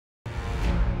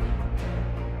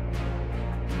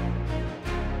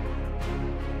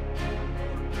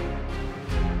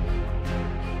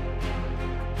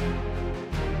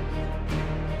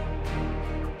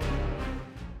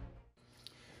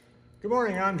Good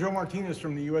morning, I'm Joe Martinez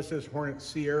from the USS Hornet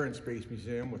Sea Air and Space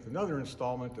Museum with another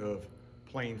installment of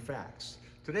Plain Facts.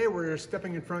 Today we're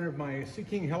stepping in front of my Sea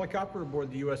King helicopter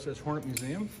aboard the USS Hornet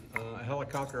Museum, a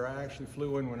helicopter I actually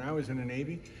flew in when I was in the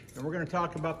Navy, and we're going to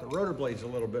talk about the rotor blades a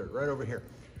little bit right over here.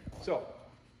 So,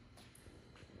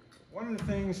 one of the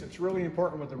things that's really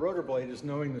important with the rotor blade is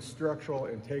knowing the structural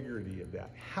integrity of that.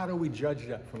 How do we judge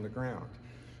that from the ground?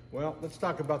 Well, let's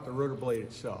talk about the rotor blade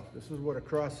itself. This is what a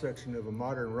cross-section of a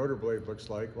modern rotor blade looks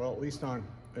like, well, at least on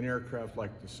an aircraft like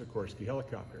the Sikorsky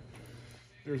helicopter.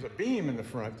 There's a beam in the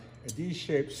front, a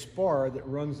D-shaped spar that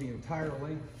runs the entire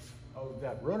length of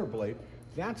that rotor blade.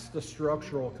 That's the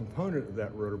structural component of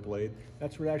that rotor blade.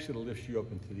 That's what actually lifts you up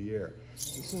into the air.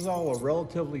 This is all a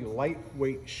relatively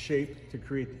lightweight shape to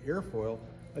create the airfoil.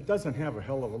 It doesn't have a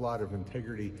hell of a lot of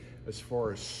integrity as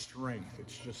far as strength.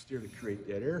 It's just there to create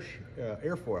that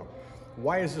airfoil.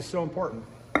 Why is this so important?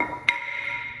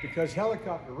 Because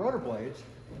helicopter rotor blades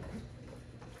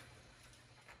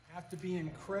have to be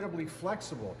incredibly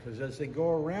flexible, because as they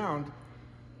go around,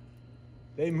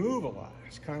 they move a lot.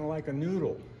 It's kind of like a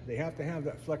noodle. They have to have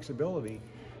that flexibility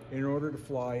in order to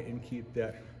fly and keep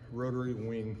that rotary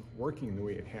wing working the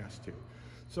way it has to.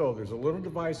 So there's a little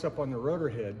device up on the rotor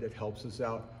head that helps us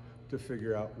out to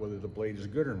figure out whether the blade is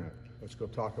good or not. Let's go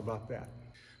talk about that.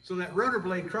 So that rotor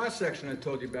blade cross section I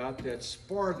told you about, that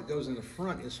spar that goes in the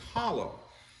front, is hollow.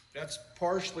 That's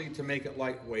partially to make it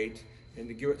lightweight and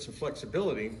to give it some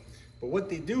flexibility. But what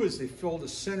they do is they fill the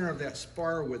center of that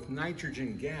spar with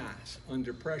nitrogen gas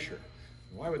under pressure.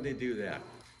 Why would they do that?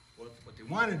 Well, what they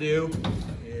want to do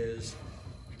is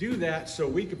do that so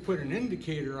we could put an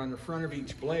indicator on the front of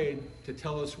each blade to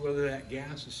tell us whether that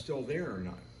gas is still there or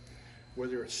not,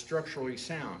 whether it's structurally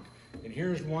sound. And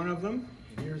here's one of them,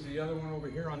 and here's the other one over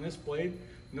here on this blade.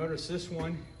 Notice this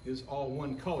one is all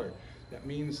one color. That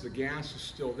means the gas is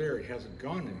still there. It hasn't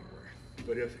gone anywhere.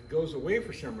 But if it goes away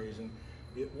for some reason,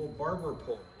 it will barber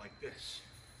pole like this.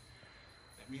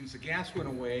 That means the gas went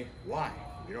away. Why?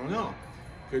 We don't know.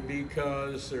 Could be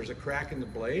because there's a crack in the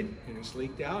blade and it's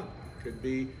leaked out. Could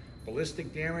be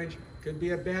ballistic damage, could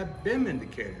be a bad BIM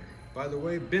indicator. By the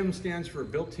way, BIM stands for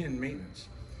built-in maintenance.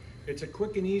 It's a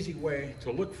quick and easy way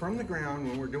to look from the ground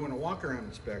when we're doing a walk-around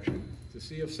inspection to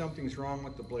see if something's wrong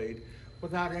with the blade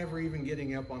without ever even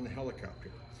getting up on the helicopter.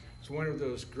 It's one of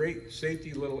those great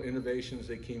safety little innovations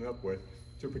they came up with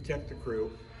to protect the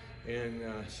crew, and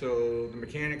so the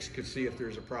mechanics could see if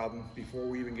there's a problem before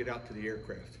we even get out to the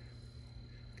aircraft,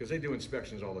 because they do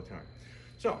inspections all the time.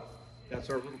 So, that's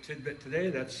our little tidbit today.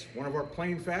 That's one of our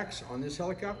plain facts on this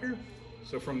helicopter.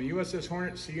 So from the USS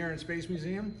Hornet Sea Air and Space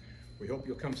Museum, we hope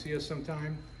you'll come see us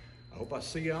sometime. I hope I'll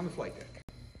see you on the flight deck.